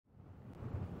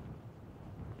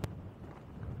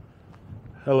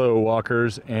Hello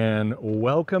walkers, and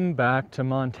welcome back to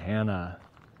Montana.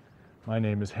 My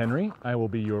name is Henry. I will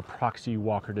be your proxy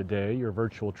walker today, your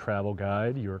virtual travel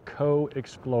guide, your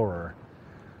co-explorer.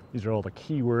 These are all the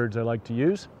keywords I like to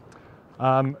use.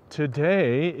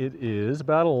 Today it is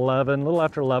about 11, a little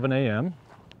after 11 a.m.,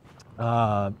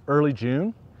 early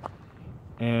June,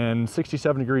 and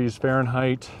 67 degrees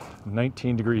Fahrenheit,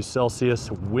 19 degrees Celsius,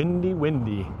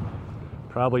 windy,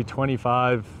 probably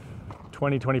 25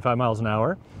 miles an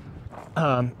hour.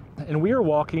 And we are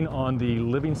walking on the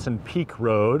Livingston Peak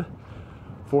Road,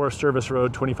 Forest Service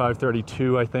Road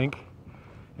 2532, I think.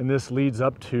 And this leads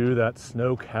up to that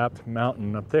snow-capped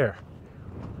mountain up there.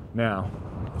 Now,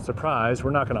 surprise,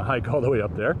 we're not gonna hike all the way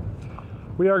up there.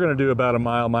 We are gonna do about a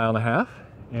mile and a half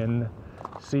and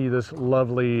see this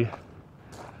lovely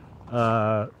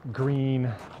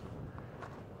green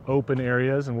open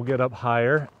areas, and we'll get up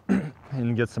higher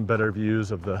and get some better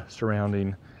views of the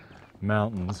surrounding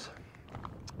mountains.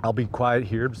 I'll be quiet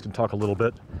here, just gonna talk a little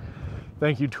bit.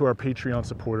 Thank you to our Patreon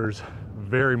supporters,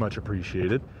 very much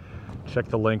appreciated. Check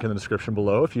the link in the description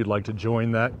below if you'd like to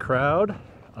join that crowd.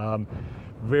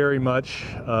 Very much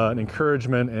an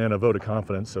encouragement and a vote of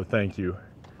confidence, so thank you.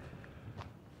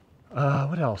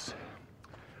 What else?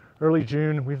 Early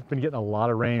June, we've been getting a lot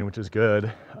of rain, which is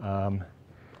good. And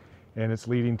it's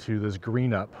leading to this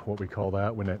green up, what we call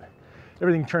that, when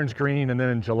everything turns green, and then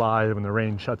in July, when the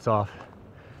rain shuts off,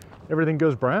 everything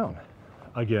goes brown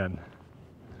again.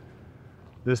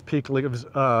 This peak leads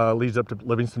up to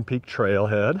Livingston Peak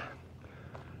Trailhead.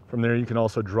 From there, you can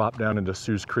also drop down into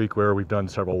Sue's Creek, where we've done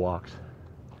several walks.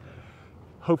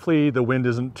 Hopefully the wind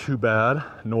isn't too bad,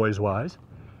 noise-wise,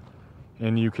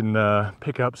 and you can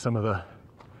pick up some of the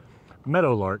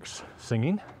meadowlarks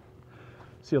singing.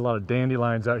 See a lot of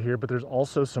dandelions out here, but there's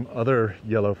also some other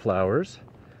yellow flowers,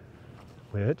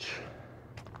 which,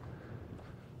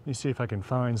 let me see if I can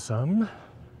find some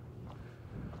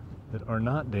that are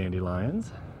not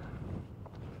dandelions.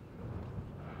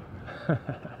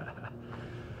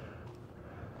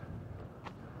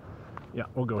 Yeah,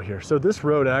 we'll go here. So this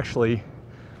road actually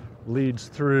leads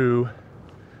through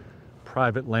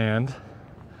private land,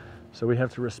 so we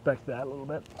have to respect that a little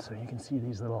bit. So you can see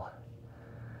these little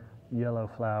yellow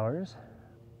flowers,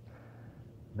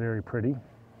 very pretty.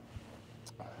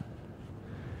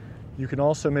 You can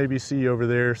also maybe see over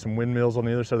there some windmills. On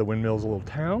the other side of the windmills, a little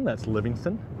town, that's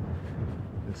Livingston.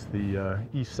 It's the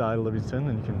east side of Livingston,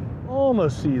 and you can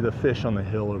almost see the fish on the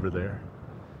hill over there.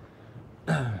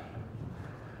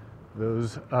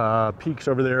 Those peaks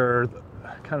over there are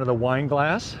kind of the wine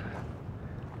glass,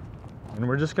 and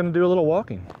we're just going to do a little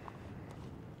walking.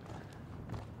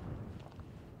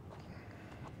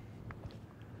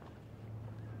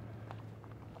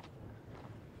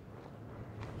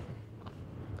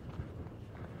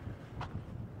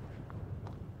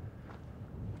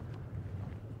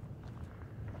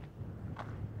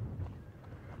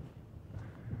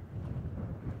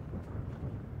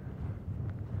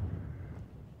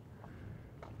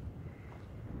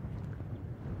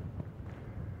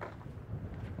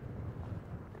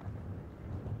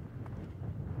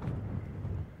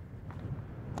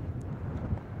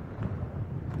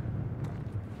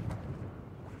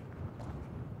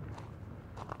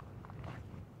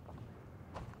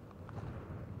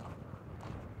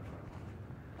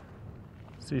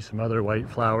 See some other white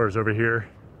flowers over here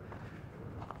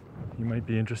you might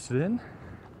be interested in.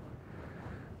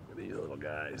 Look at these little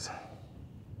guys.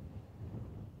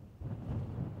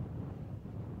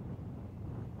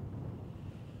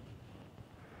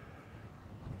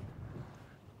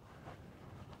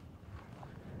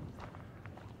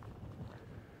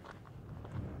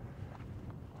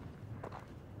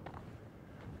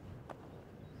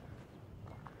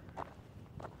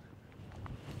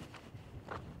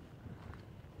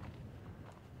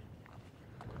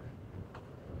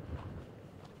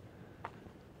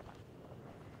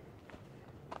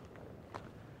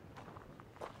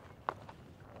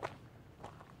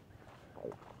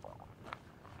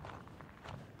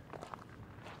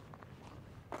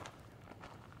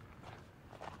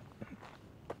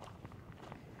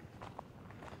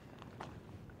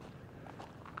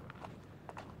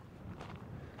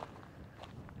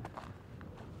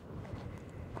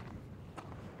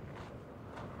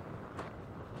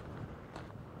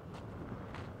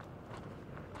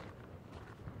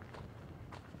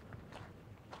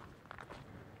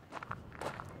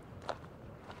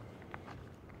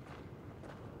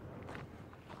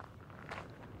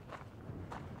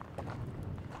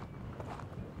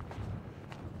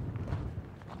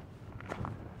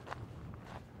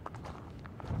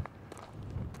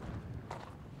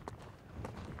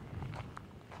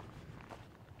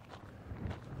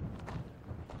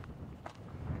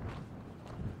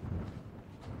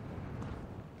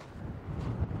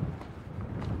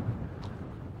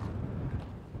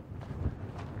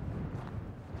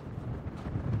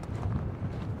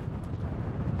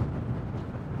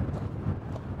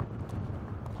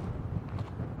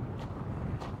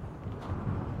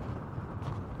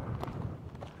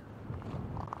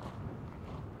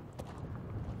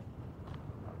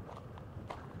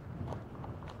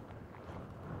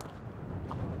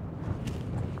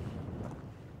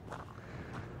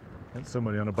 That's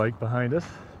somebody on a bike behind us.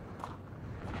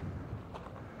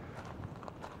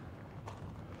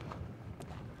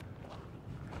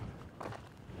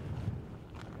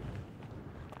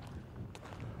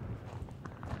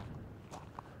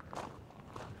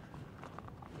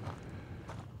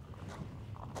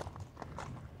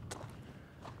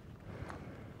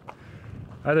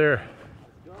 Hi there. How's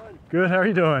it going? Good, how are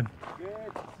you doing? Good.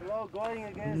 Slow going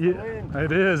against the wind.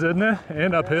 It is, isn't it?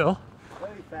 And uphill.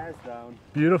 Very fast down.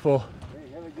 Beautiful.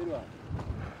 Hey, have a good one.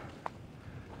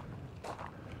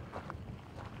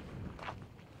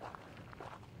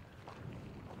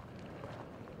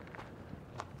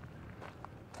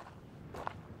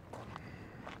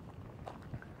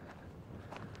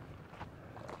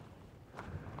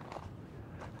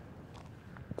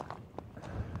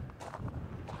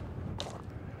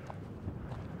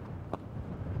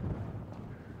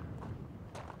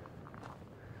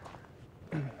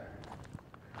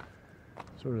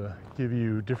 Sort of give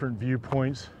you different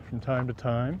viewpoints from time to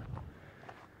time.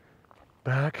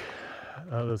 Back,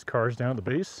 those cars down at the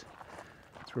base,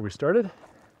 that's where we started.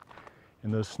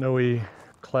 And those snowy,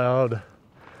 cloud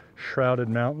shrouded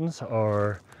mountains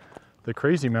are the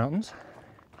Crazy Mountains.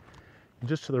 And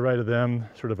just to the right of them,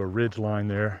 sort of a ridge line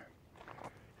there,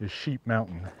 is Sheep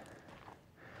Mountain.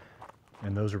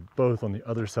 And those are both on the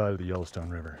other side of the Yellowstone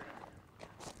River.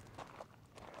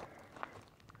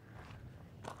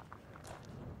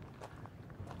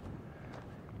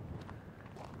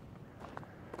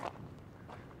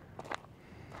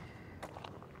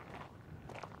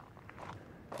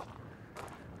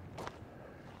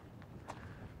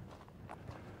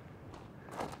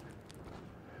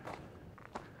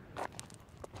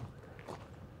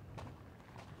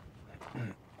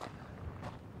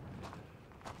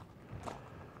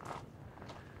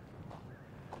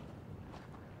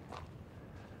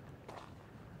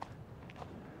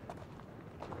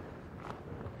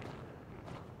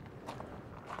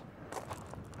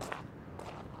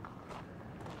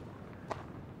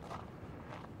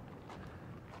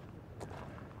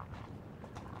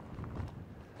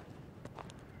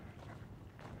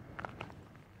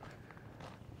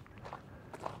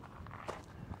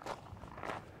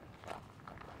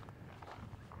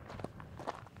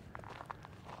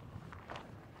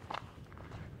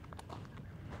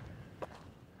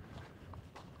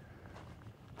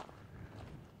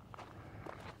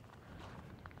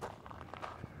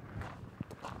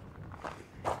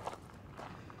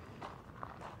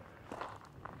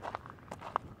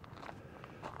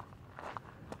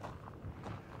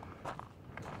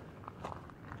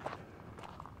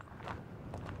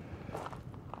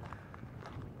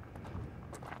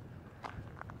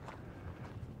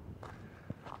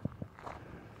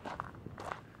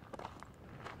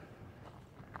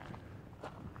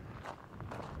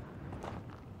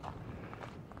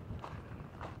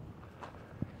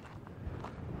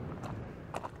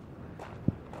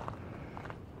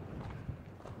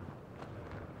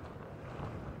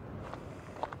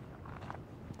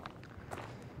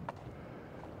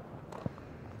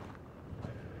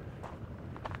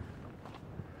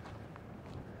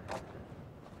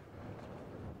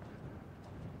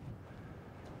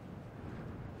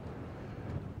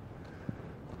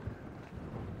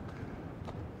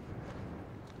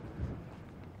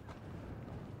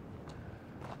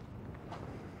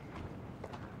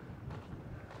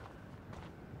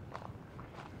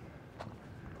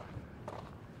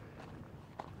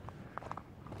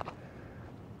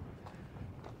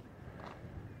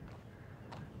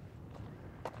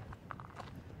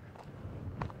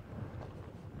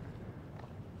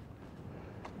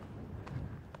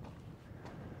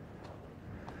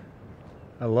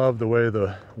 I love the way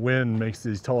the wind makes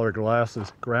these taller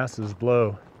grasses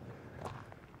blow.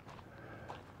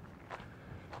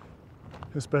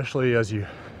 Especially as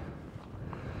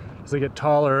they get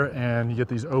taller and you get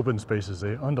these open spaces,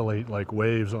 they undulate like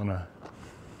waves on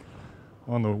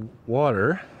the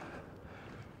water.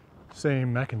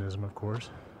 Same mechanism, of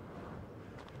course.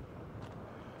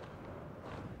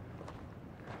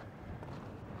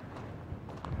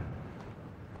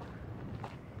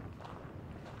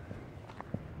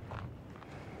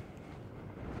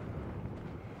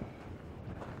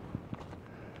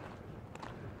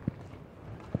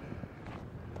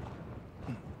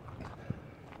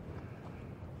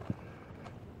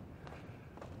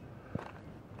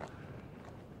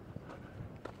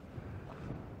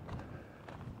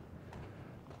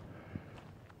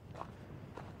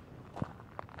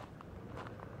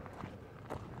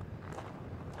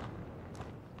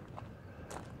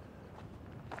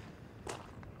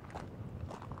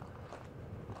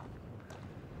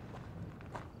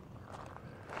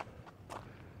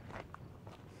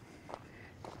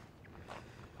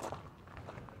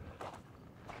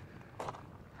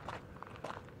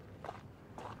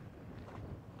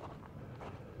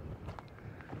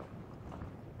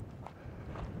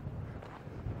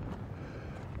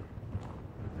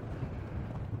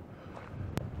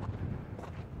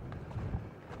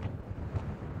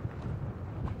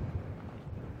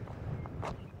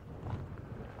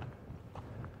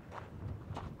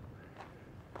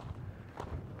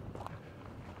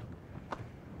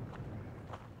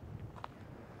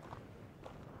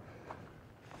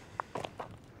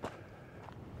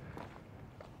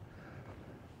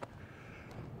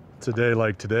 It's a day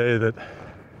like today that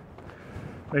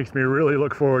makes me really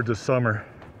look forward to summer.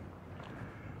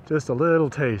 Just a little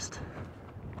taste.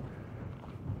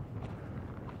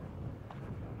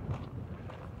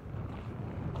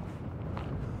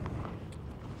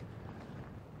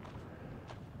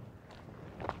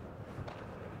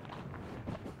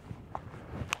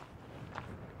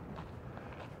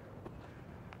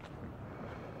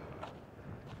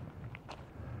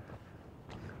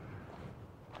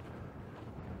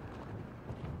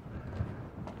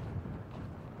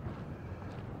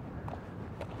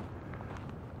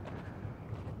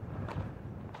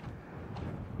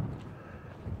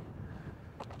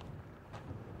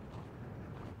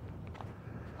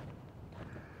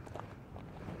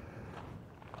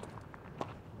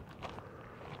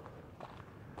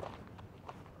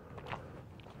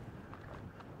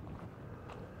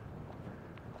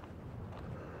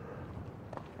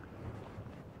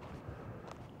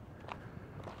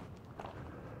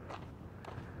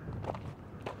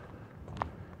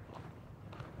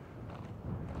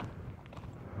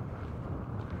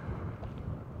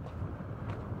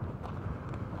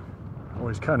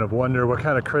 Always kind of wonder what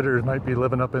kind of critters might be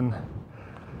living up in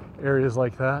areas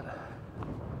like that.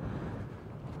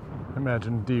 I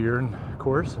imagine deer, and of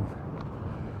course,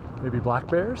 and maybe black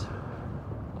bears.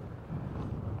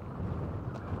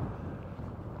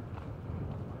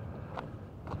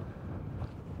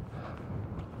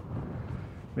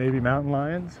 Maybe mountain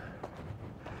lions.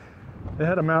 They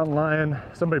had a mountain lion,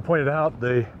 somebody pointed out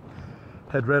they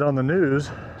had read on the news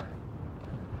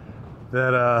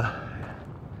that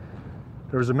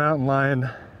there was a mountain lion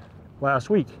last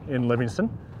week in Livingston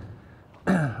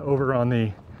over on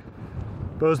the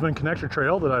Bozeman Connector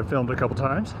Trail that I've filmed a couple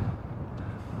times.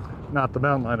 Not the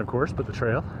mountain lion, of course, but the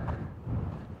trail.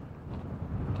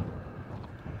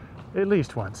 At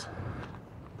least once.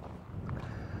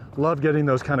 Love getting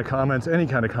those kind of comments, any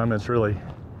kind of comments really.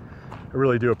 I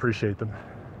really do appreciate them.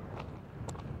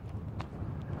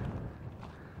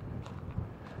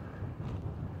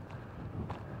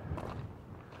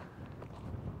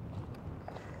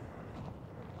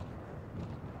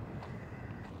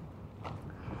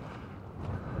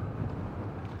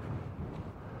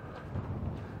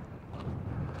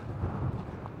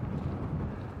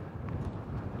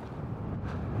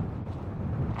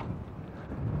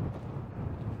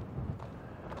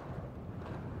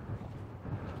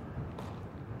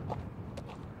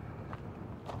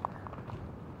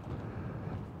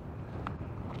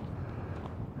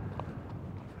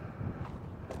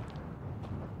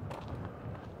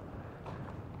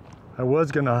 I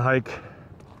was gonna hike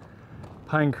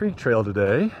Pine Creek Trail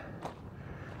today,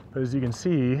 but as you can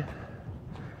see,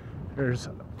 there's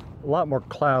a lot more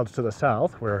clouds to the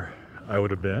south where I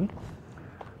would have been.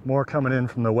 More coming in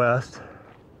from the west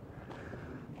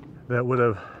that would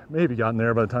have maybe gotten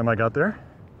there by the time I got there.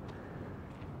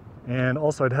 And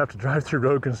also I'd have to drive through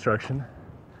road construction.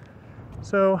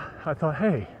 So I thought,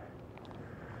 hey,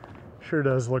 sure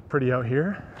does look pretty out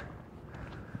here.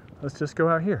 Let's just go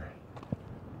out here.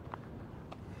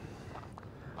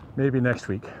 Maybe next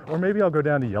week, or maybe I'll go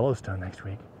down to Yellowstone next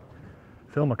week,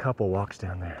 film a couple walks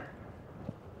down there.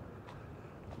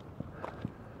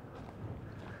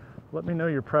 Let me know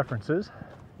your preferences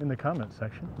in the comment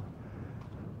section.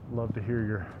 Love to hear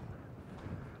your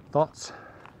thoughts,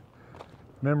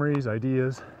 memories,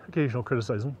 ideas, occasional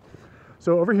criticism.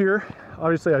 So over here,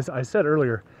 obviously I said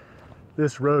earlier,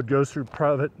 this road goes through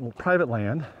private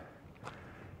land.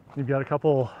 You've got a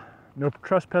couple no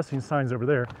trespassing signs over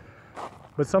there.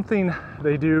 But something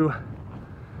they do,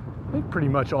 I think pretty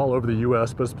much all over the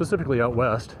US, but specifically out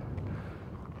west,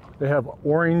 they have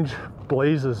orange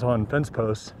blazes on fence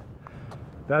posts.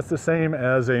 That's the same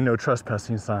as a no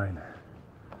trespassing sign.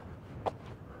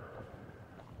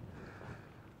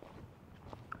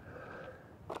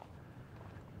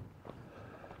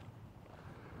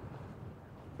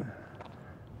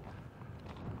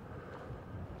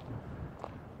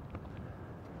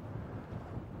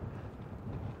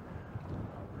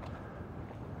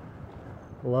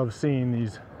 Love seeing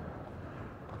these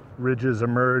ridges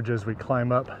emerge as we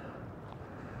climb up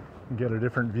and get a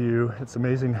different view. It's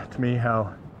amazing to me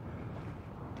how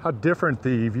different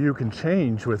the view can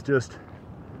change with just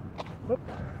a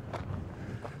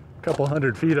couple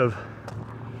hundred feet of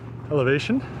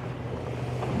elevation.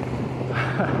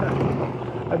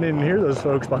 I didn't even hear those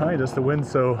folks behind us. The wind's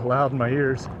so loud in my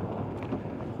ears.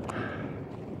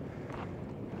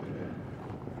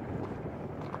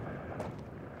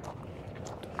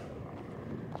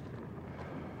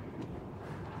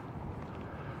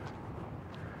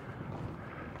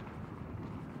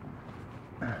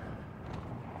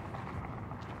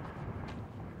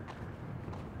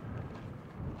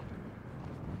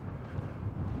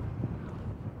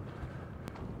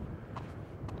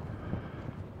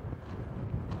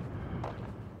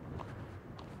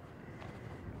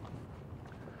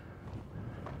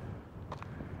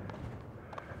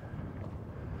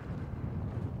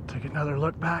 Take another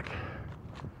look back.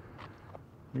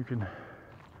 You can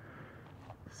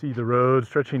see the road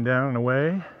stretching down and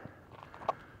away.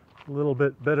 A little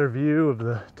bit better view of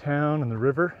the town and the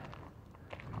river.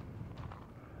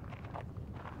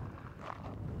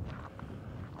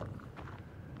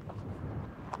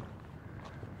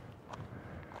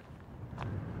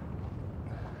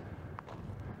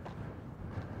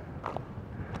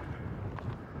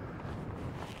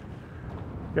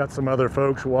 Got some other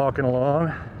folks walking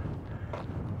along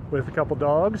with a couple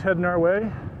dogs heading our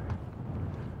way.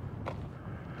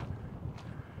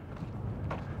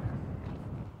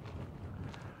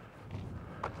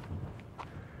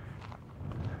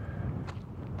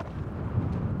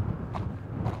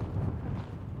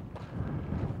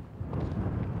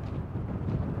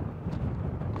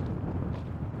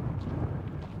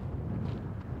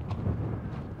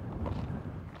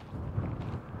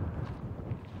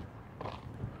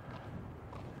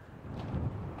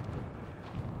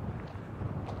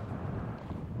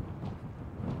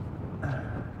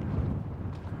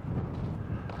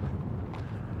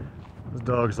 Those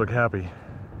dogs look happy.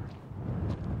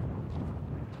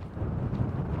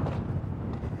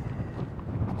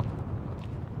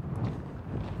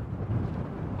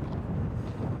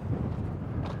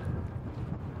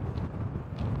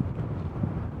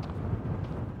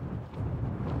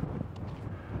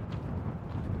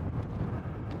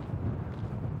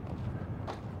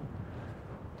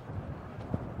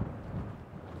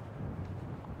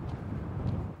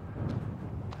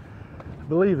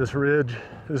 I believe this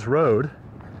road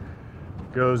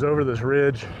goes over this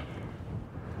ridge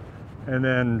and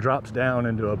then drops down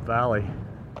into a valley.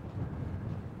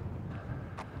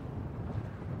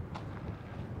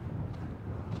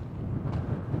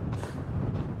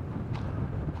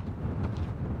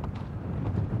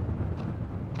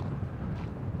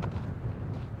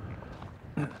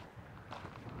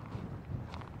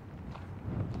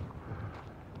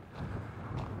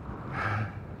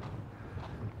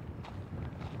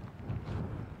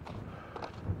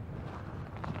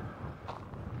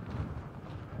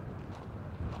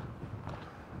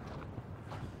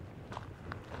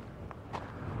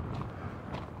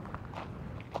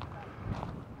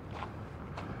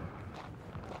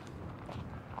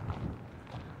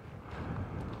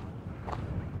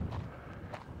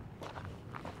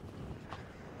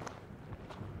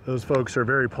 Those folks are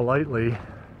very politely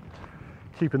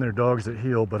keeping their dogs at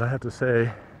heel, but I have to say,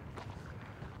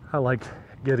 I like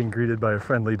getting greeted by a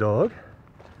friendly dog,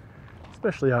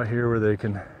 especially out here where they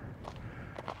can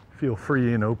feel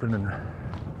free and open and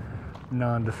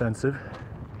non-defensive. I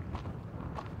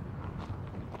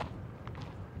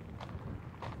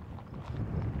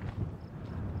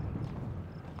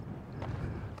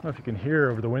don't know if you can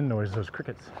hear over the wind noise those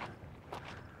crickets,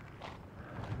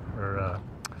 or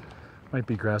might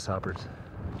be grasshoppers.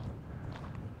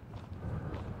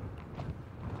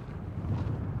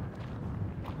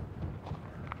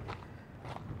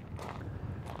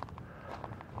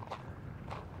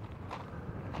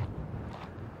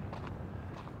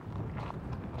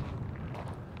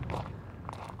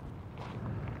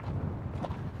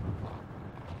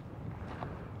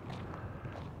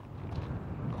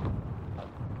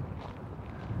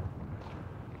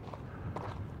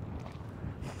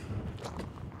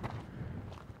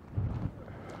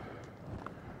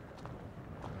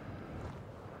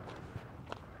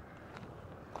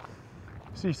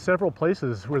 See several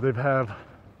places where they've have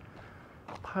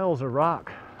piles of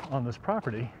rock on this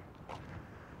property.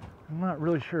 I'm not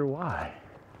really sure why.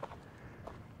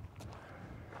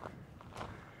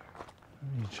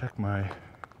 Let me check my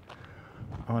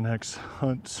Onyx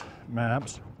Hunts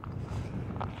maps.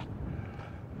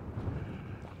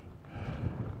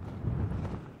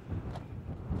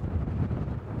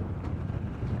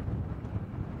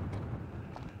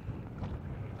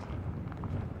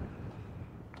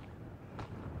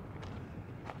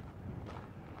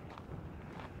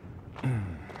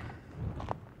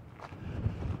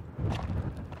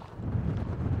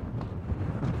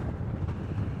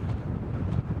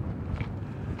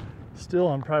 Still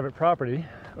on private property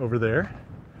over there,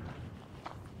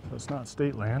 so it's not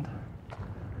state land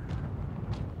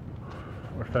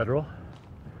or federal.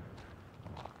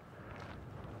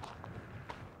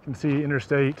 You can see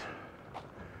Interstate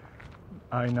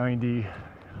I-90,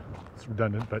 it's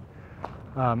redundant, but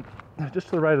just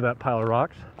to the right of that pile of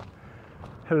rocks,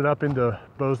 headed up into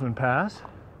Bozeman Pass,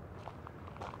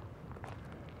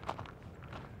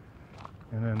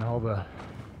 and then all the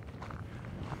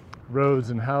roads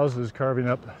and houses carving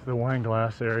up the wine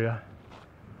glass area.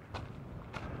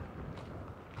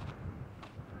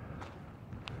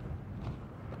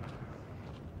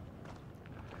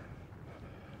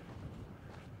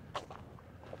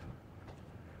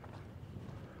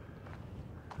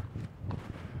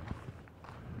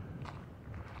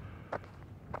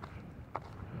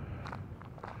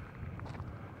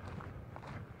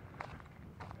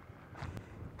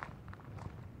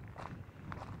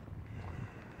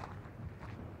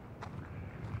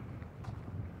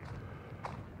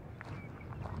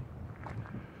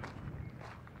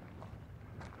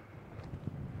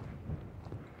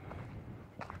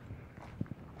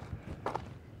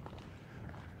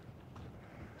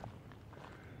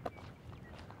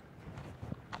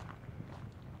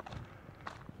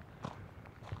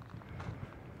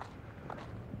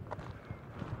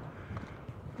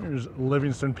 Here's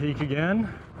Livingston Peak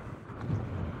again.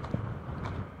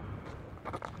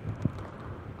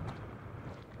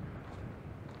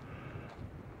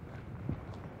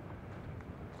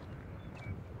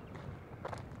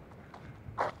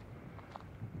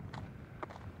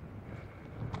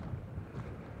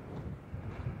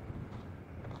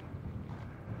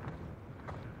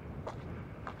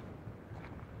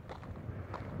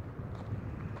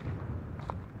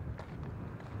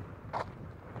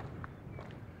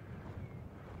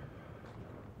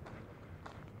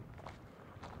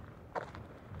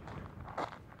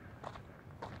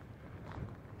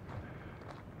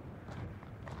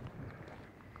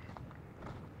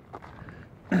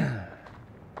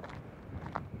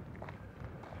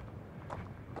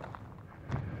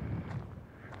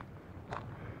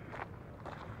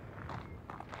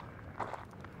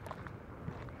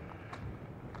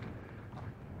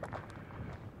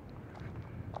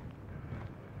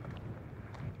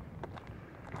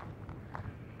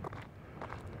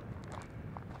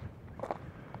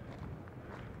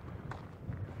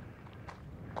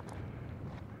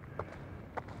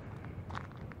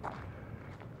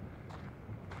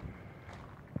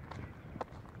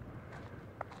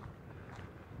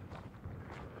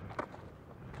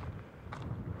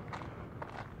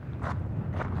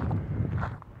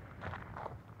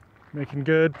 Making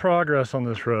good progress on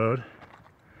this road.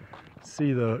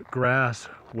 See the grass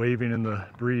waving in the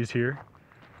breeze here.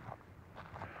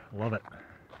 Love it.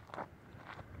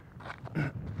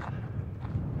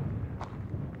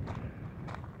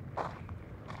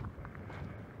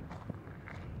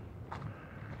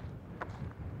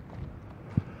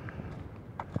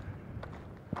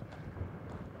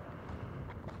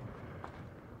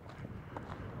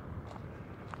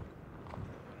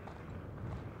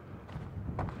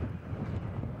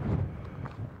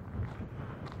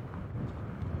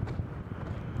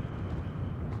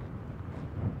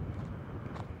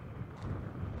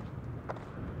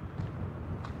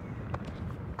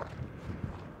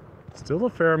 Still a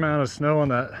fair amount of snow on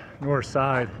that north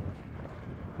side.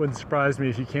 Wouldn't surprise me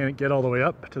if you can't get all the way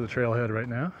up to the trailhead right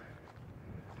now.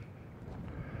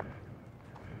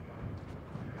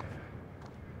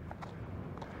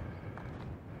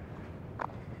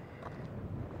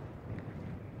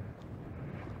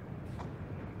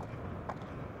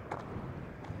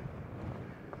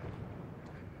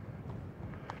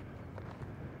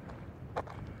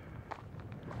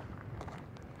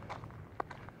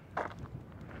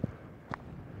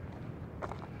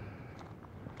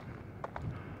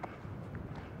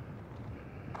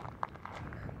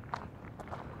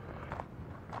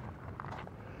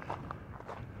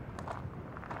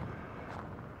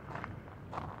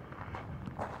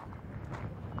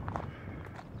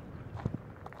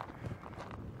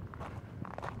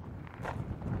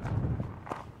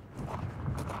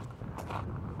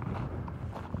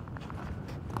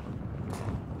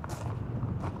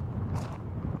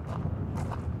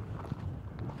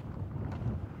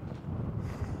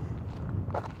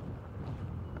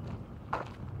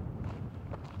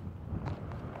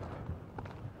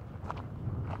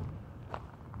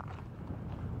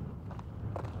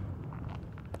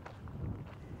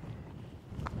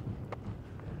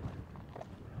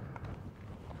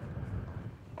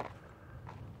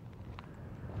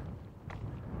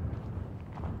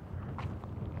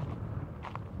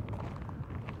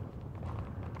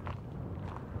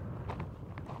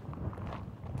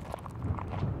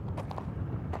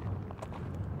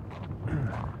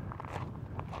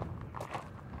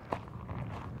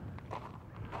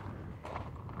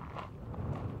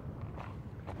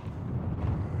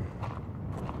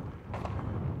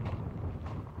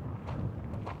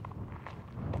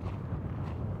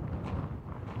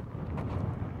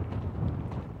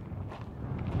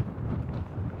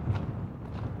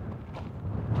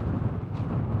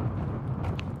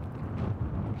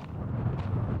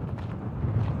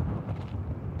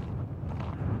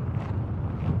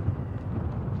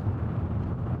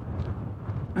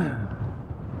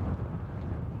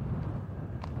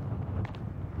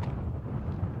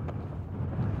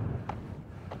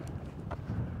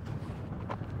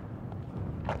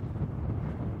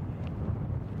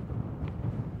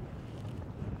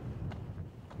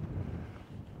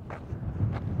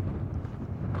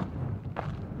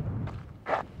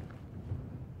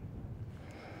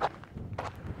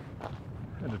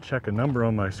 Check a number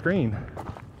on my screen.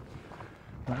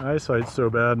 My eyesight's so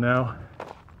bad now.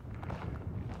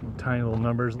 Tiny little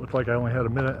numbers. It looked like I only had a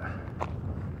minute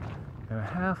and a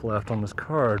half left on this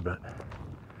card, but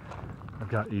I've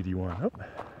got 81. Oh.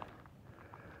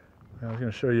 I was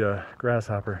going to show you a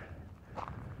grasshopper,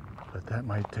 but that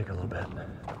might take a little bit.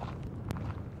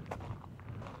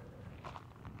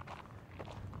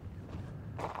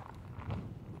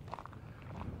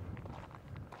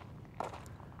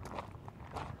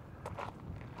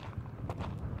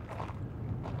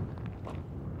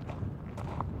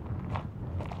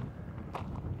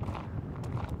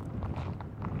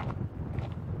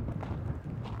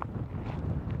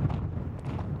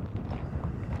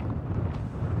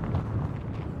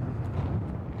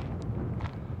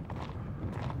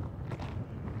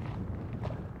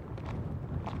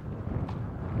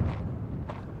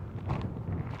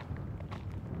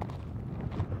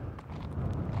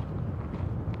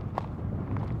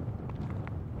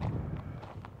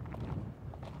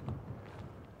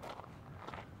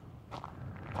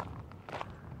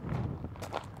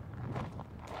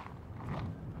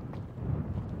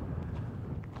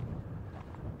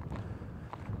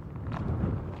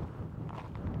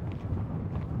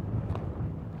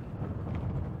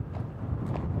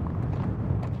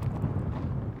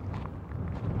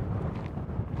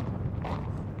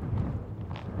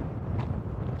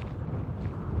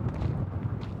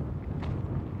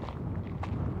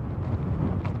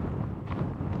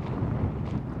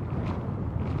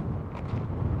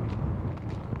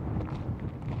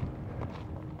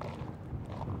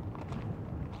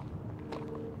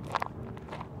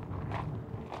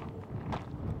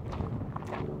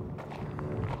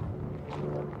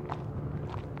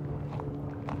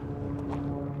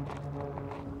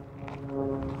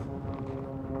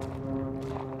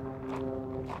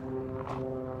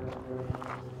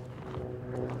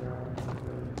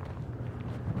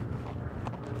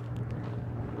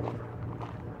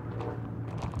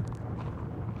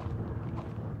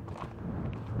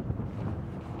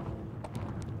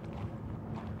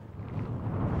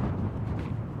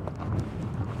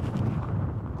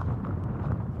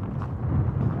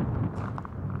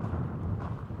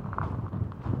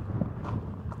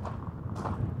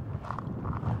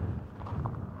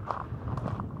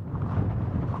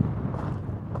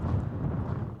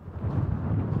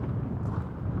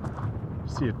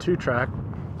 See a 2-track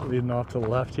leading off to the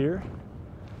left here.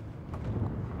 I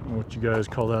don't know what you guys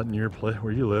call that in your place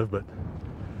where you live, but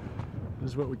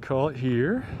this is what we call it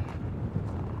here.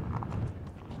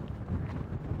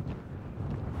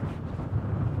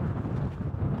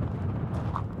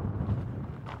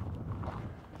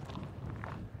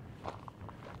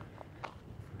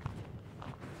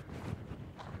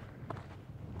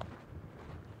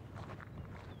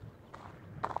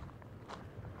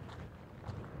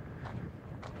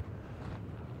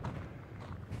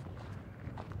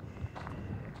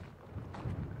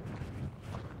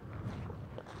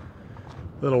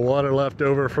 Little water left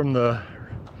over from the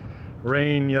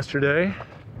rain yesterday,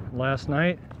 last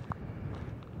night.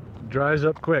 Dries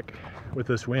up quick with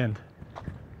this wind.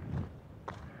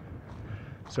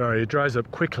 Sorry, it dries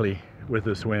up quickly with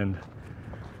this wind.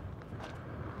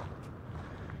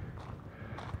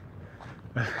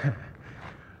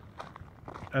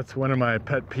 That's one of my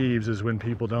pet peeves, is when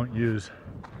people don't use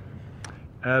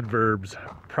adverbs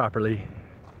properly.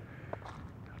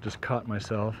 Just caught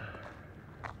myself.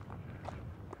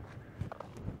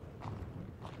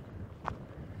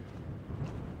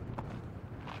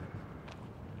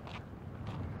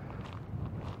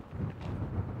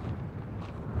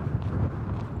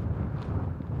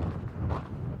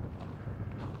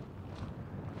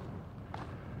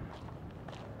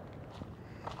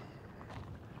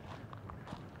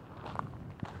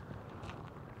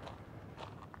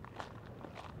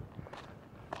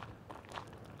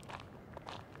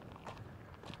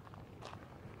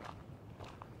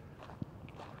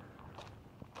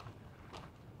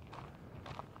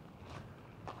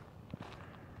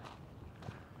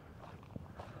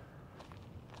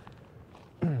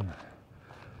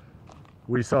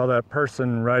 We saw that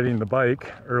person riding the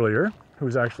bike earlier, who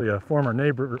was actually a former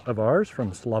neighbor of ours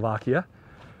from Slovakia.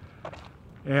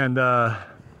 And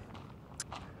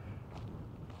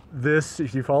this,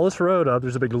 if you follow this road up,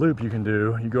 there's a big loop you can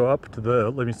do. You go up to the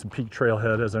Livingston Peak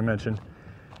trailhead, as I mentioned,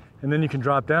 and then you can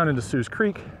drop down into Sioux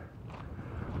Creek,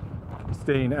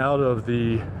 staying out of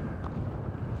the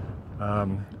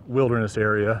wilderness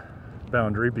area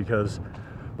boundary, because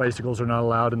bicycles are not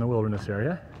allowed in the wilderness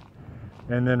area.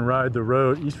 And then ride the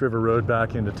road, East River Road,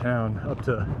 back into town, up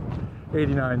to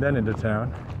 89, then into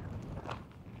town.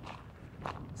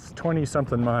 It's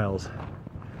 20-something miles.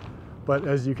 But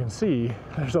as you can see,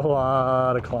 there's a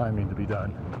lot of climbing to be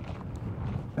done.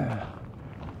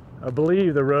 I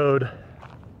believe the road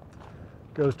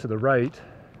goes to the right,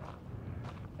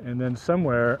 and then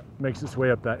somewhere makes its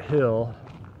way up that hill.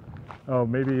 Oh,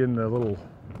 maybe in the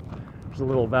there's a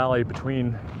little valley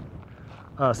between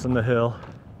us and the hill.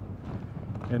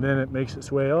 And then it makes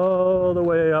its way all the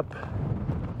way up,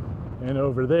 and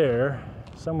over there,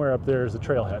 somewhere up there, is the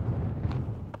trailhead.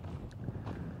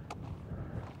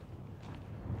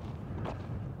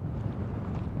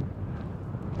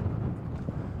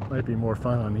 Might be more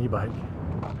fun on an e-bike.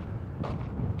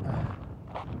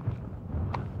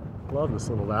 Love this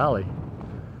little valley.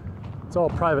 It's all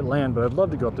private land, but I'd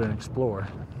love to go up there and explore.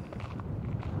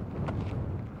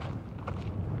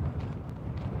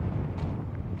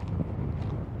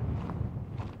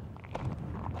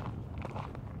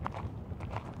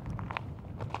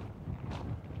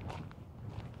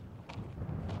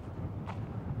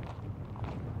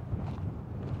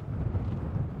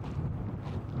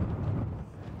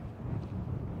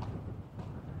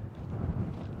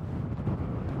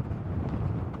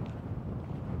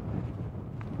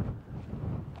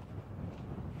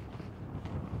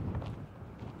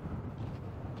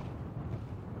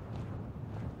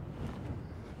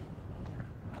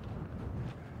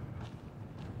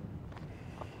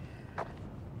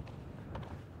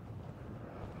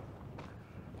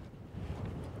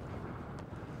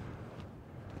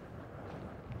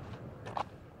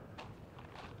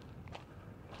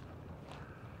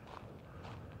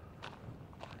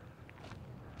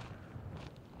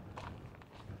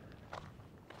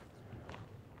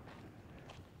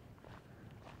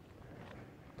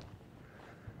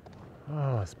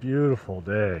 Oh, it's a beautiful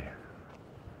day.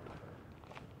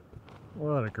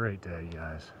 What a great day, you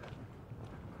guys.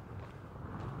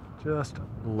 Just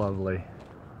lovely.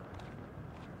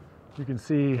 You can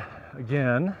see,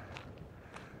 again,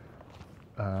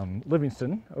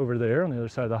 Livingston over there on the other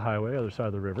side of the highway, other side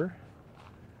of the river.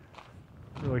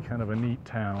 Really kind of a neat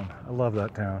town. I love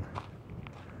that town.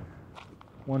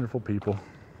 Wonderful people.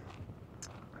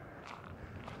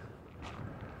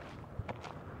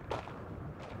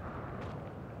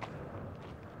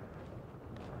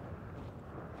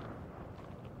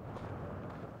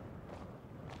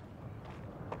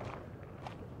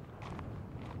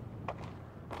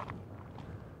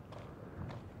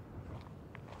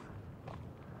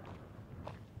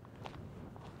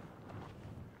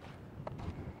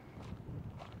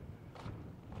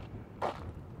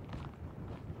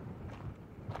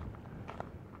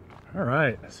 All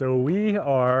right, so we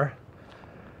are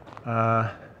right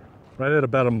at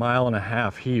about 1.5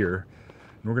 miles here.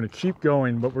 And we're gonna keep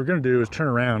going. What we're gonna do is turn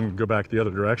around and go back the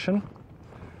other direction.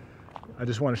 I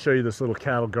just want to show you this little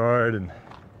cattle guard, and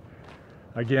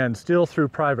again, still through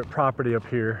private property up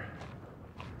here.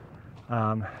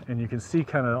 And you can see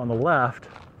kind of on the left,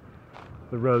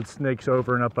 the road snakes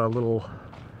over and up a little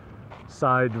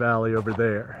side valley over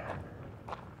there.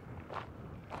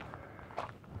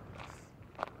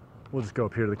 We'll just go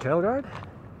up here to the cattle guard.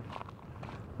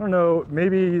 I don't know,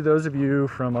 maybe those of you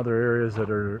from other areas that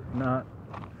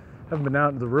haven't been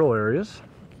out in the rural areas,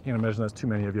 can't imagine that's too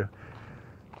many of you,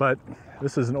 but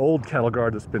this is an old cattle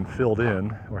guard that's been filled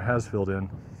in, or has filled in.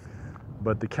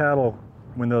 But the cattle,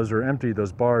 when those are empty,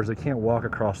 those bars, they can't walk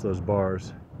across those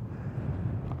bars.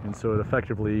 And so it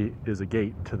effectively is a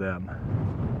gate to them.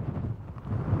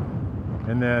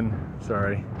 And then,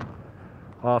 sorry,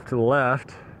 off to the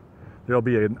left, there'll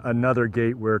be another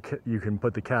gate where you can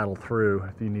put the cattle through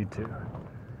if you need to.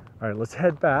 All right, let's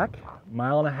head back. 1.5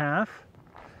 miles.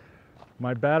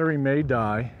 My battery may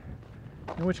die,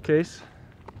 in which case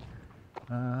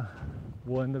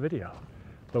we'll end the video.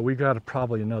 But we've got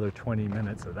probably another 20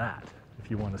 minutes of that if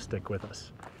you want to stick with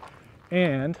us.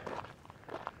 And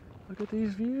look at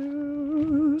these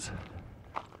views.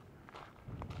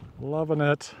 Loving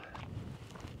it.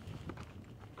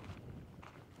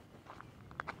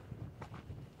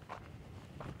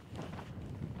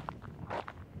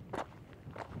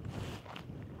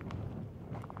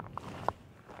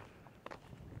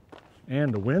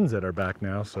 And the wind's at our back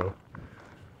now, so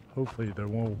hopefully there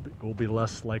will be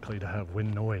less likely to have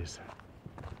wind noise.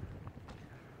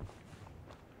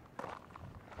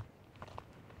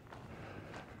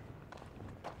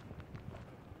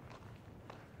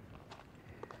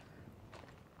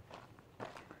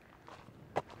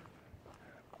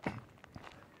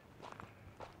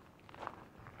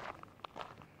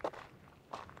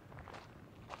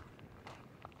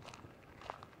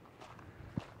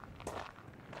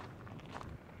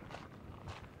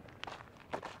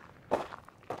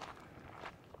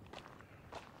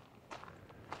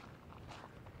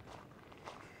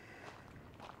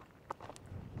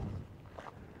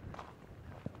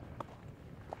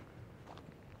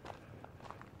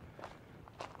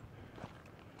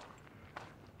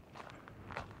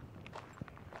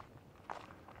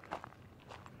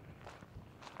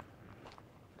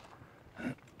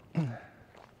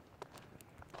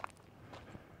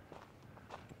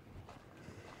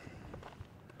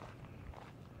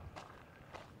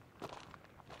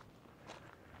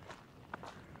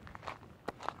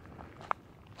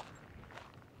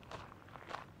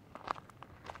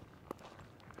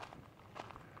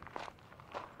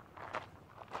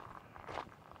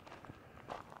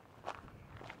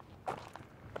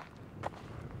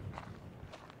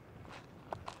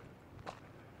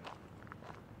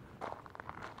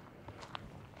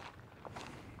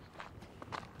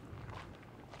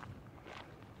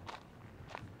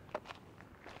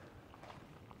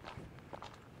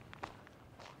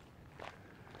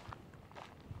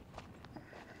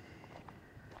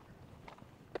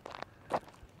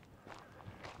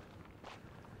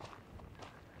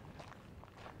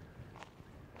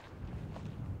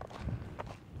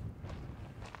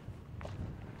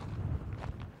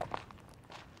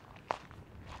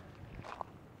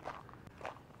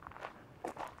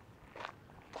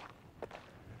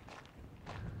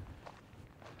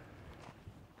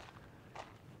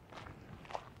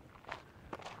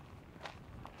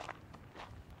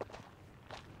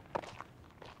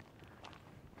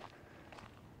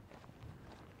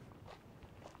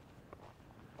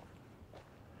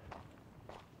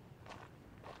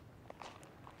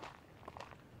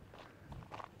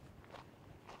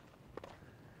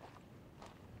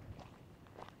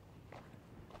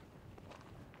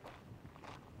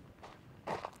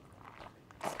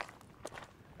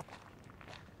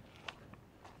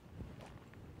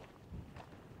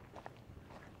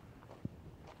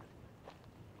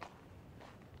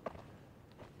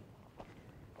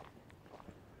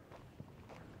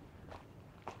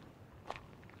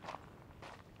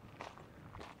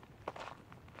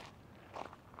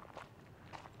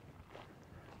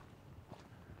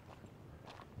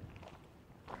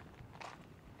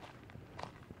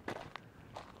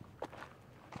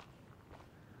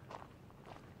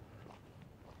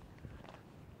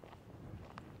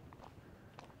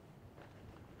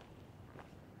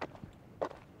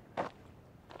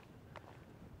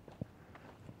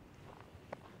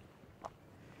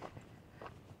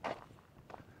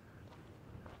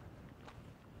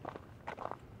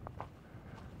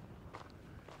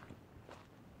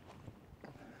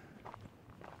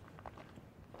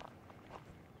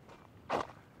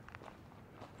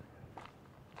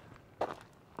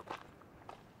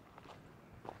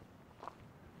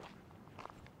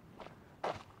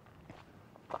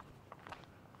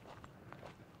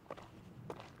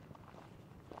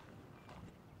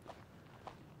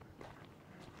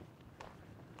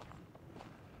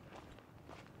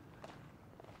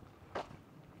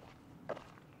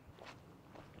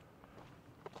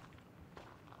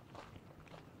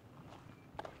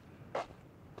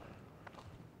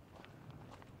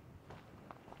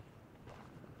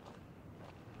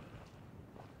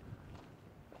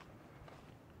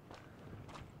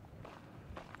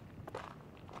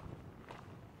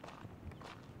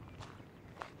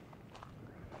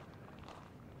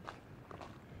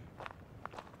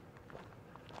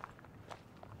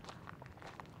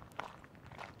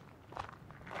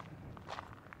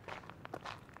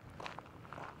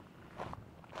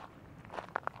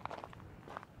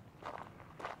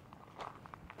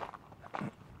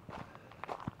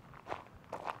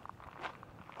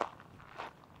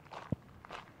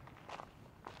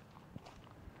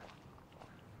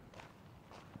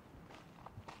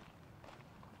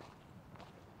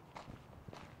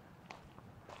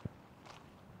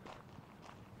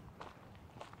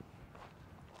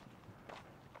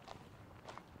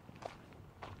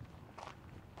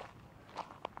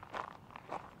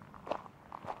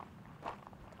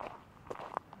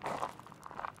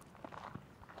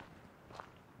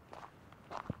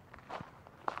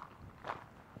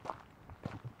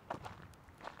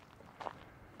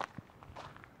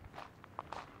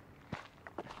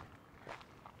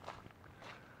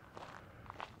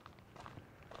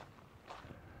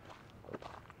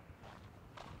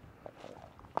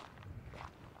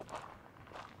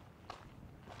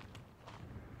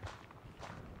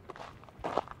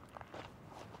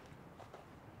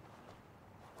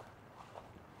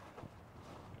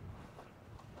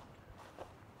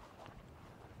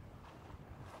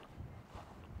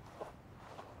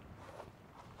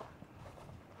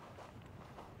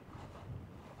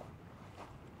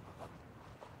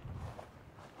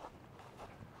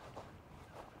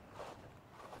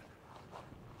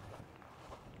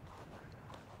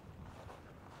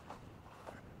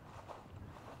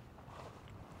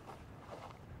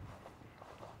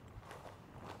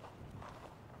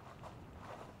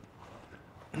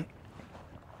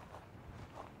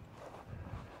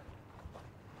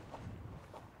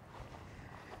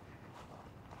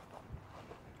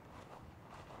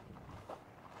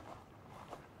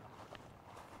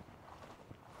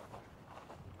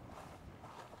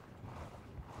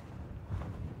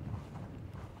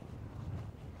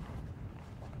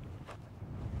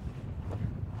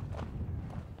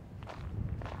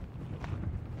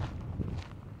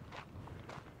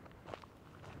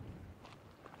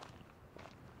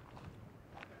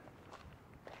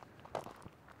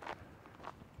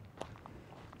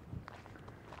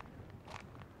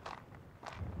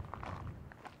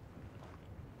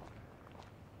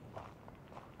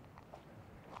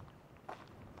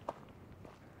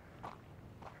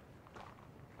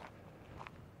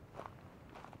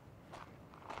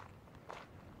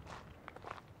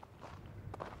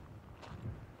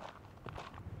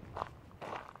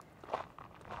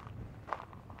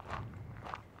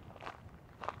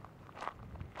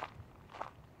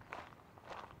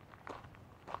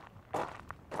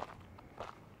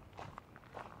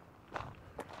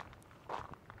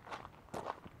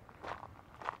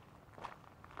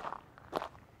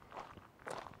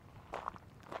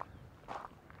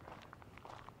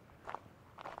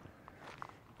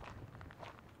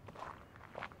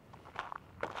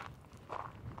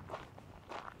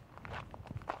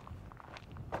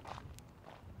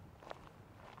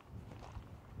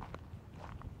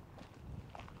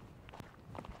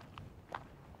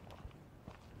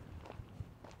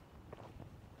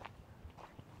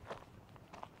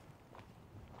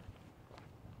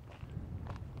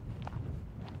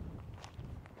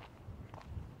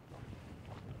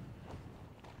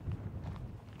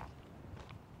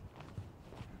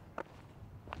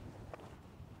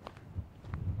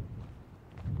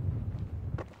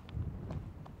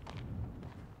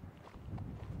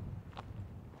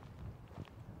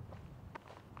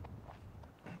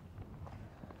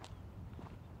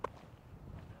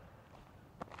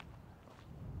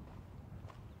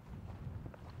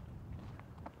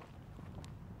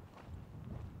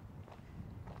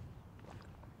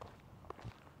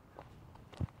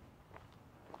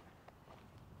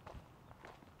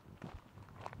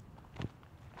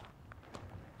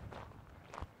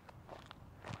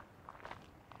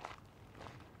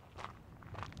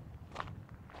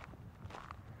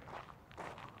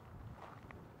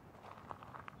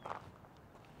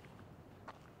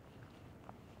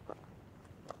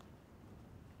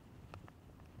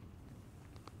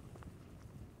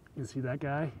 can see that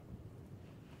guy.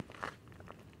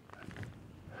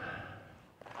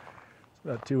 It's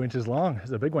about 2 inches long. It's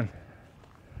a big one.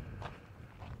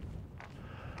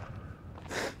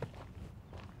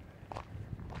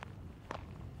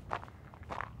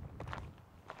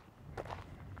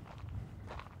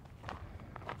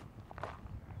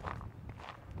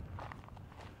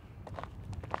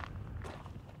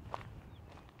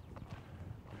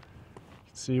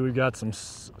 See, we've got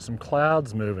some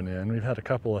clouds moving in. We've had a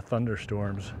couple of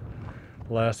thunderstorms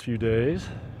the last few days.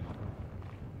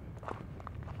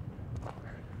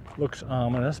 Looks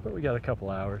ominous, but we got a couple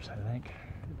hours, I think,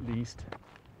 at least.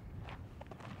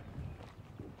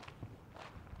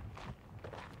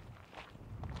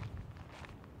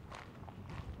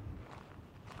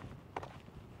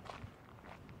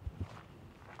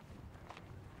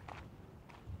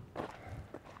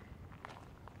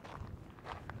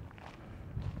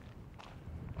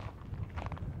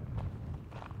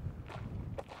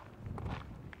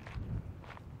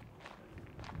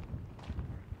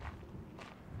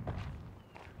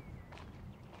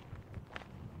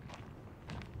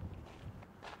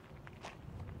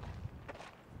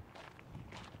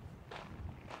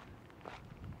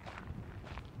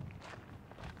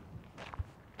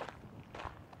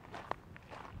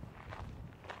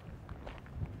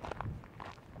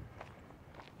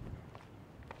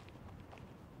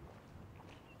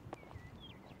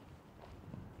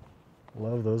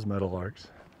 Love those meadowlarks.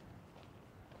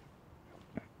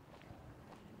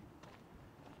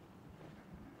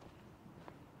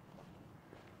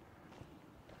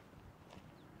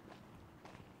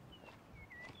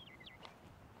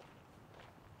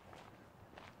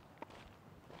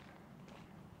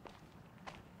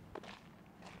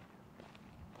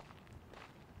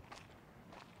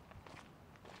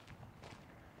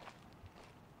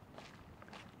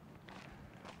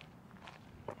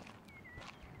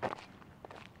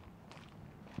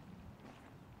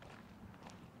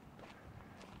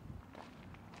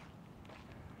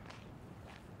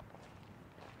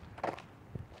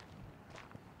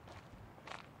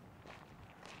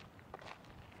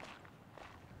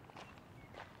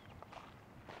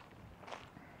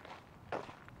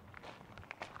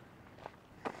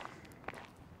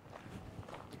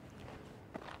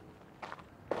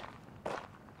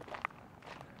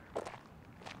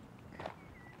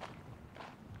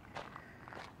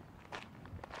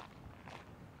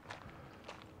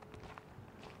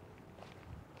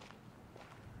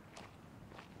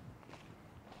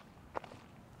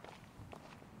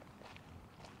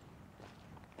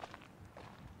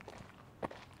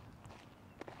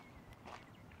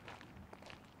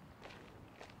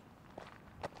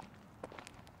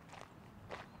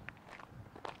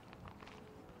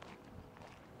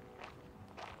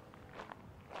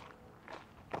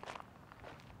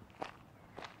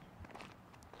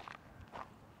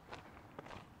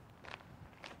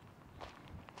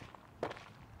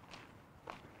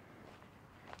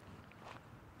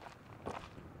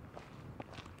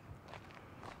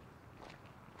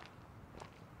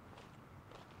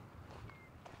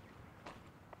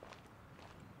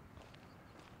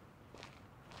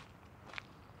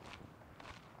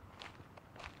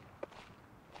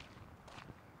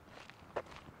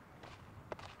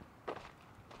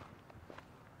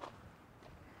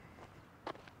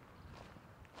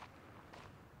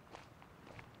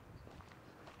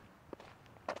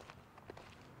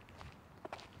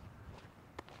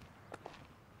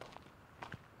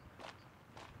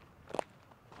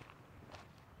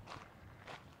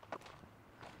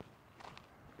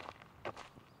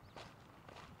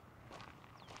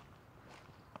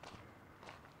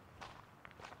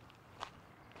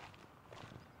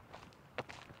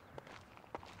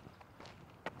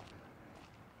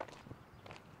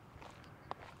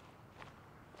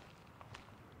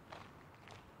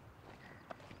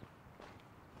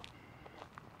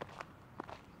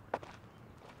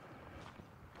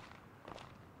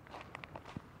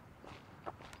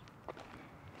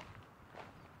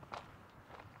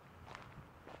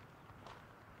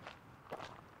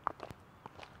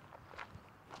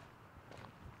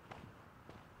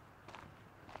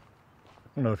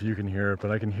 I don't know if you can hear it, but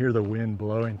I can hear the wind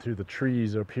blowing through the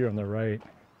trees up here on the right.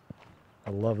 I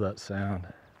love that sound.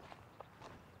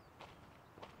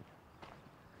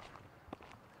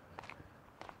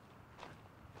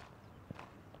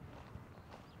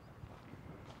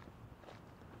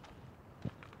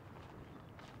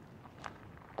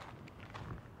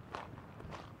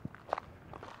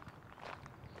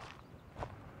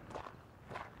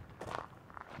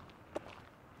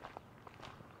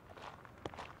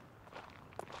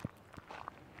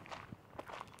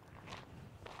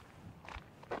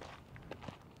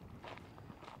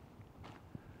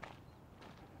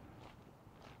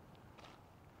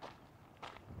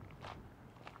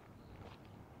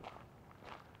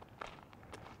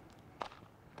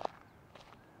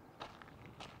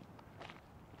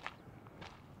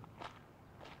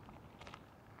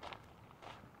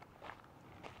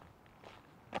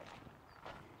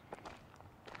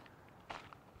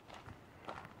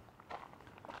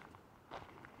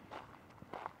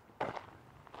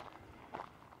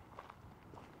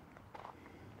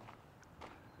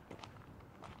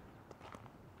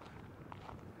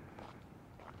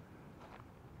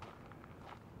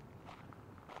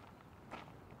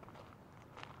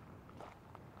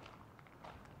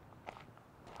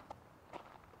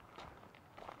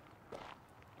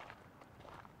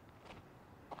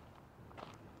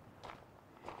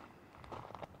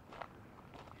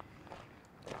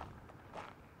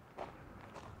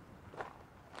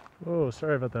 Oh,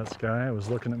 sorry about that, Sky. I was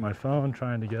looking at my phone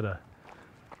trying to get a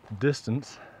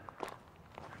distance.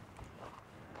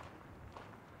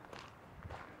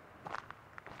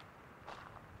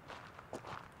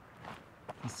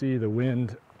 You see the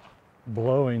wind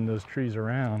blowing those trees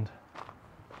around.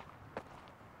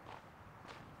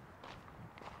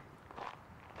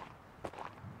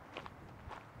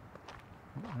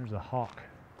 There's a hawk.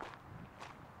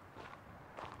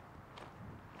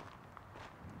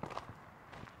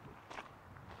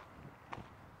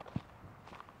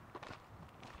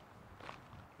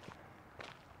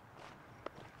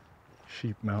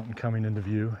 Sheep Mountain coming into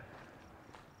view.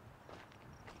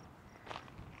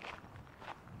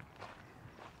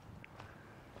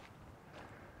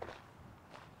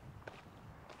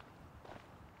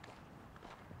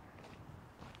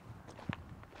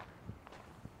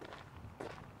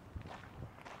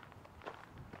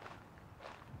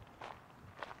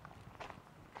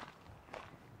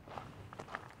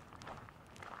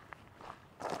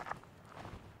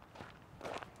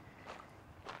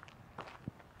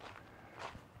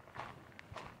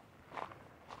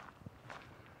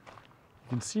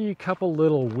 You can see a couple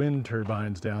little wind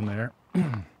turbines down there.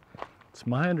 It's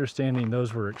my understanding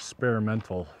those were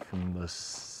experimental from the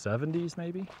 70s,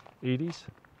 maybe 80s,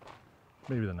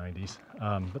 maybe the 90s,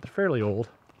 but they're fairly old,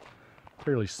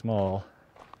 fairly small.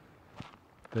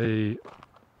 They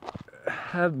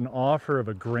had an offer of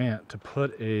a grant to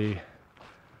put a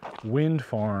wind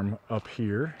farm up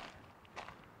here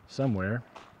somewhere,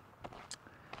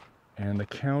 and the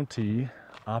county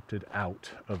opted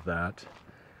out of that.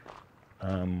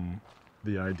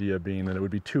 The idea being that it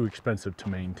would be too expensive to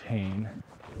maintain.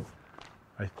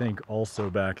 I think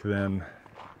also back then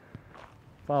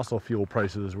fossil fuel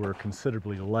prices were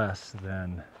considerably less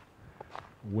than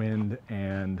wind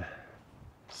and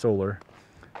solar.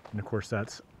 And of course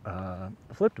that's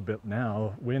flipped a bit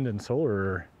now. Wind and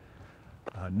solar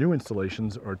new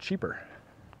installations are cheaper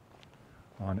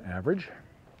on average.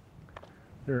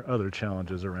 There are other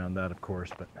challenges around that, of course,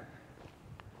 but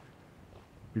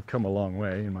we've come a long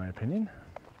way, in my opinion,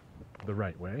 the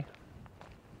right way.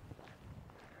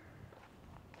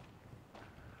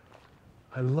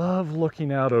 I love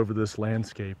looking out over this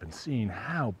landscape and seeing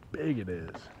how big it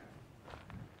is.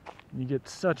 You get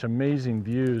such amazing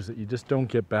views that you just don't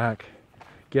get back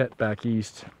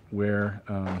east, where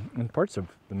in parts of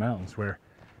the mountains where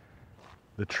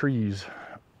the trees,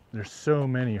 there's so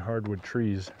many hardwood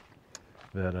trees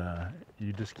that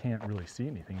you just can't really see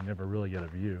anything. You never really get a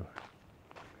view.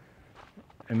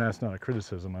 And that's not a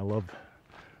criticism. I love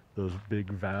those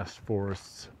big, vast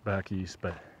forests back east,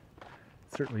 but it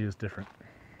certainly is different.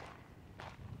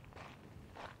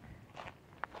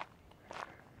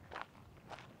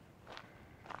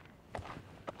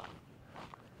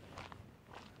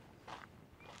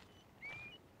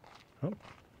 Oh,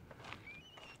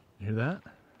 you hear that?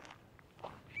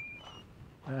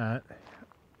 That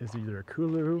is either a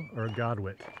Kulu or a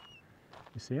Godwit.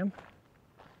 You see him?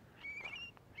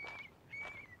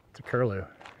 It's a curlew.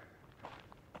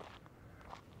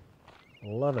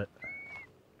 Love it.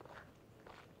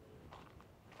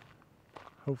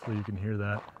 Hopefully you can hear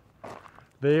that.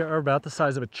 They are about the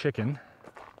size of a chicken,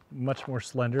 much more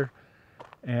slender,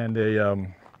 and a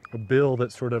bill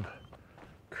that sort of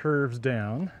curves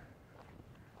down.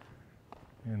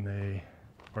 And they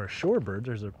are shorebirds.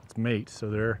 There's its mate, so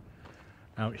they're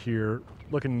out here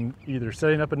looking, either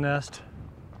setting up a nest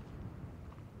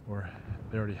or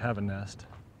they already have a nest.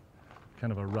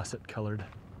 Kind of a russet colored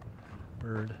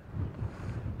bird.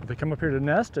 But they come up here to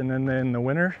nest, and then in the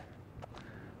winter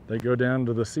they go down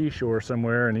to the seashore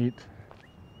somewhere and eat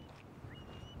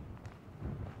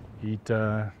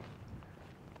I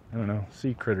don't know,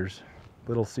 sea critters,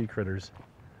 little sea critters.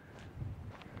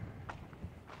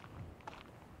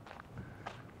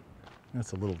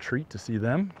 That's a little treat to see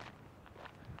them.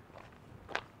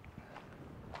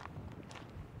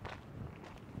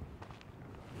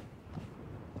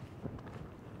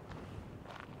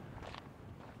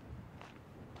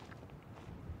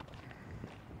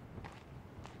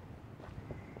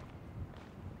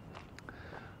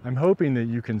 I'm hoping that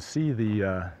you can see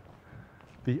the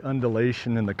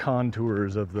undulation and the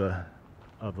contours of the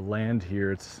land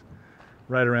here. It's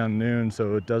right around noon,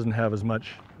 so it doesn't have as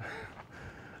much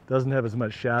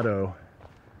shadow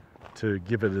to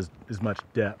give it as much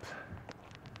depth,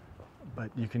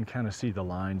 but you can kind of see the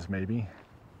lines maybe.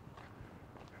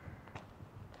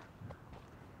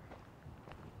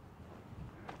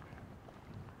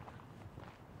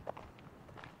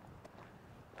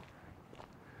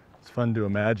 It's fun to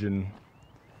imagine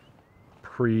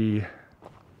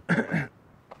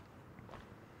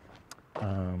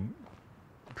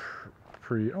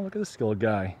tree. Oh, look at this little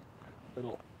guy.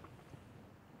 Little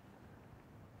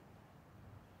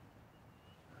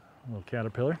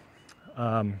caterpillar.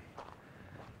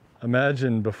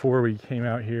 Imagine before we came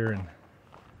out here and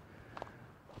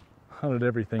hunted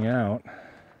everything out,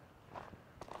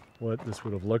 what this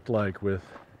would have looked like with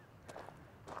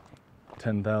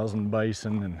 10,000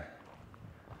 bison and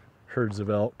herds of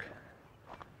elk,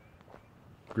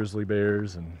 grizzly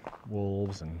bears and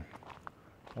wolves and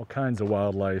all kinds of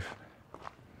wildlife.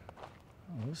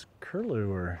 Oh, this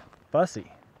curlew are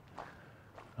fussy.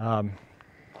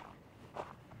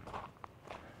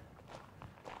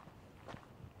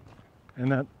 And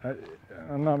that,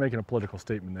 I'm not making a political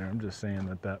statement there, I'm just saying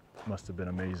that that must have been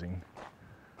amazing.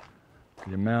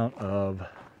 The amount of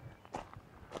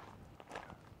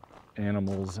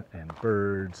animals and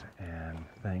birds and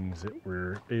things that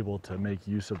were able to make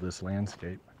use of this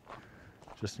landscape.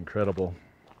 Just incredible.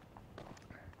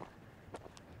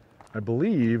 I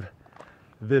believe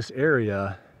this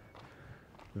area,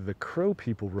 the Crow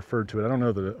people referred to it, I don't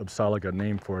know the Absalaga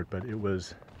name for it, but it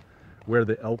was where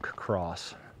the elk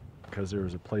cross, because there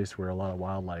was a place where a lot of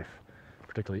wildlife,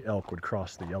 particularly elk, would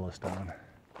cross the Yellowstone.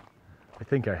 I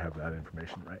think I have that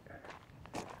information right.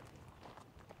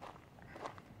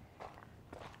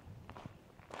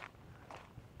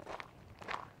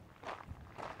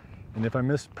 And if I'm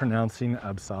mispronouncing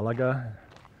Absalaga,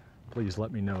 please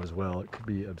let me know as well. It could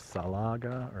be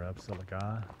Absalaga or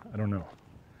Absalaga, I don't know.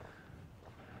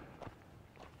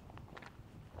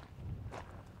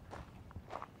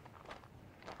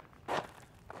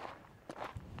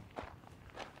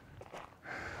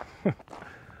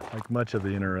 Like much of the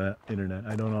internet,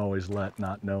 I don't always let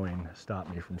not knowing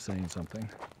stop me from saying something.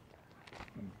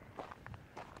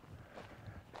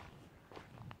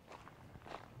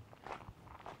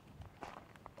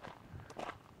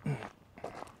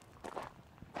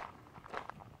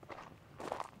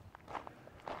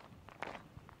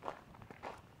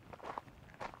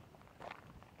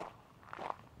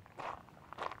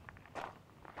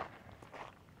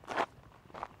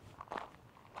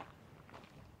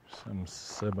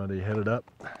 Somebody headed up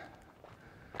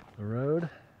the road.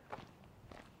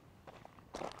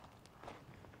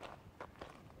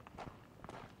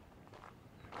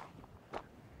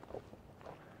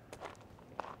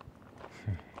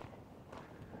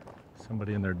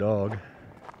 Somebody and their dog.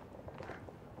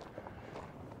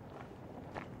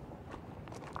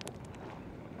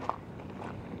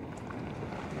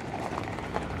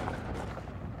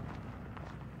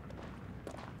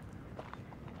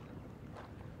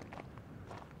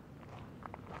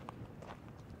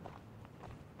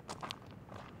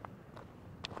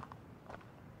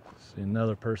 See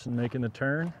another person making the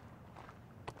turn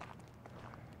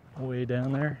way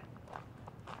down there.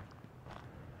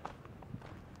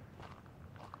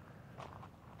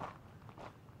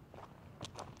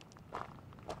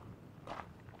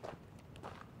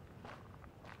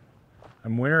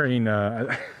 I'm wearing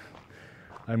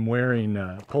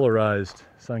polarized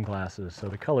sunglasses, so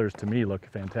the colors to me look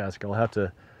fantastic. I'll have to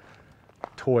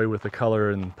toy with the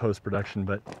color in post-production,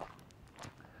 but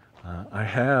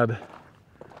I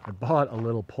bought a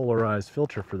little polarized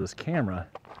filter for this camera,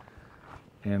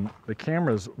 and the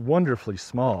camera's wonderfully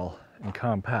small and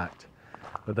compact,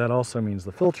 but that also means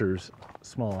the filter's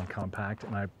small and compact,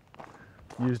 and I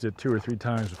used it 2 or 3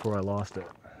 times before I lost it.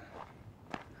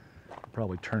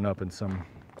 Probably turn up in some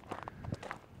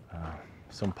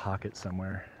pocket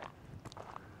somewhere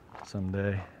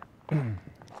someday.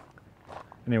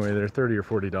 Anyway, they're $30 or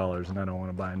 $40, and I don't want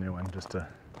to buy a new one just to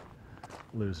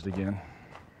lose it again.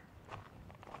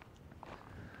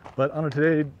 But on a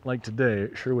day like today,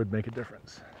 it sure would make a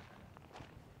difference.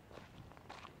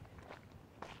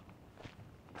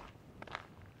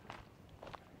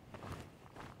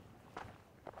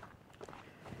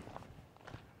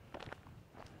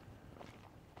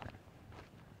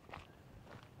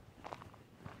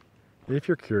 If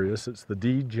you're curious, it's the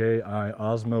DJI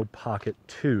Osmo Pocket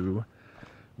 2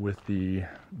 with the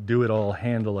do-it-all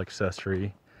handle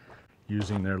accessory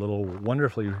using their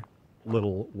wonderfully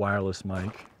little wireless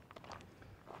mic.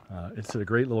 It's a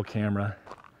great little camera.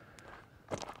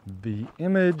 The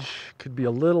image could be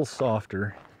a little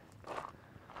softer,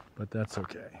 but that's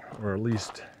okay. Or at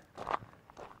least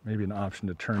maybe an option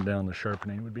to turn down the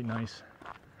sharpening would be nice.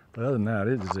 But other than that,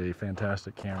 it is a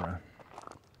fantastic camera.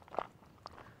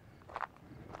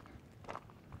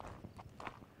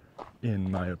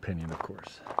 In my opinion, of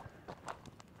course.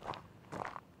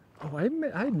 Oh, I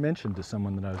had mentioned to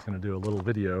someone that I was going to do a little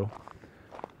video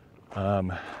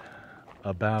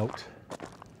about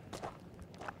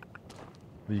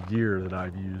the gear that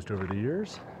I've used over the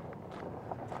years.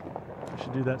 I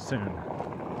should do that soon.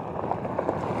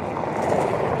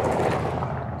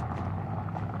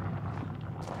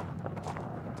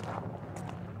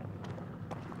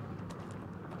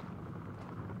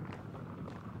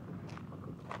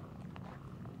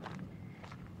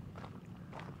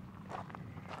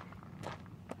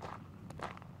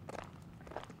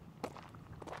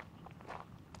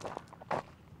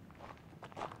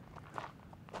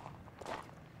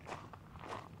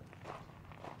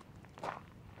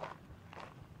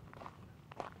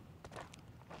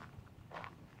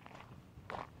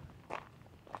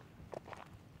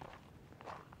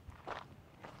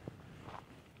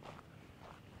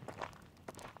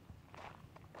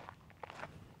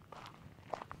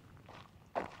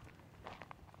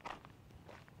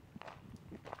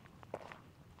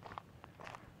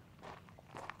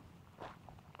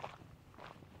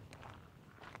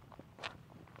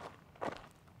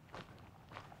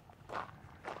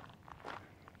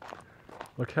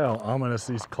 Look how ominous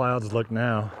these clouds look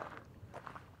now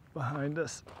behind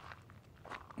us.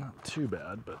 Not too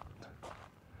bad, but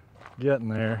getting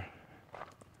there.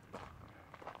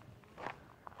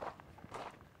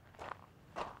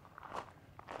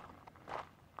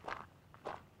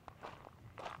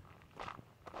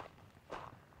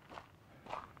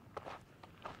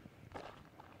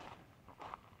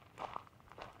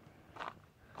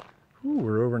 Ooh,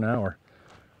 we're over an hour.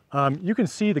 You can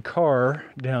see the car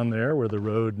down there where the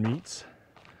road meets.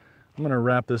 I'm gonna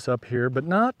wrap this up here, but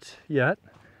not yet.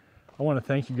 I wanna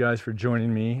thank you guys for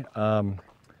joining me. I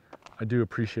do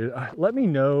appreciate it. Let me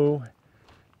know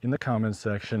in the comments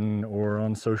section or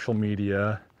on social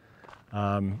media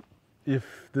if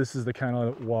this is the kind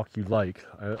of walk you like.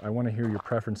 I wanna hear your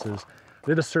preferences. I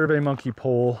did a Survey Monkey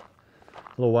poll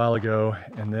a little while ago,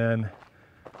 and then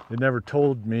they never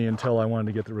told me until I wanted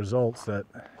to get the results that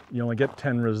you only get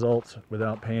 10 results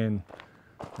without paying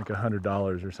like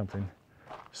 $100 or something.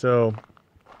 So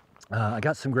I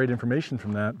got some great information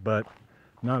from that, but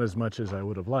not as much as I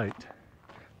would have liked.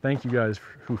 Thank you guys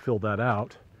who filled that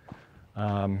out.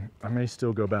 I may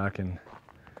still go back and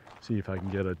see if I can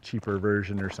get a cheaper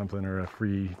version or something, or a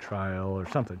free trial or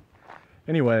something.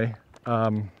 Anyway,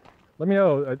 let me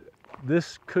know.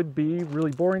 This could be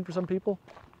really boring for some people.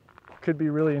 Could be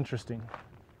really interesting.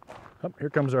 Oh, here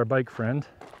comes our bike friend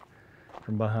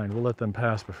from behind. We'll let them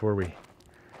pass before we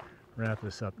wrap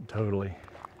this up totally.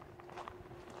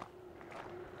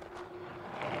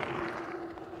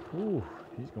 Ooh,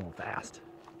 he's going fast.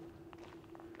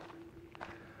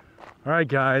 All right,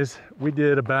 guys, we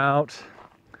did about,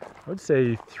 I would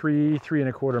say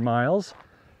 3.25 miles,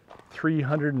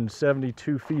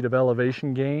 372 feet of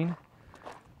elevation gain.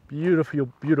 Beautiful,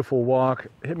 beautiful walk.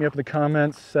 Hit me up in the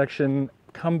comments section.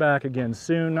 Come back again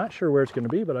soon. Not sure where it's going to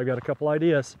be, but I got a couple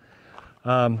ideas.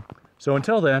 So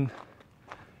until then,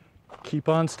 keep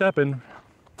on stepping.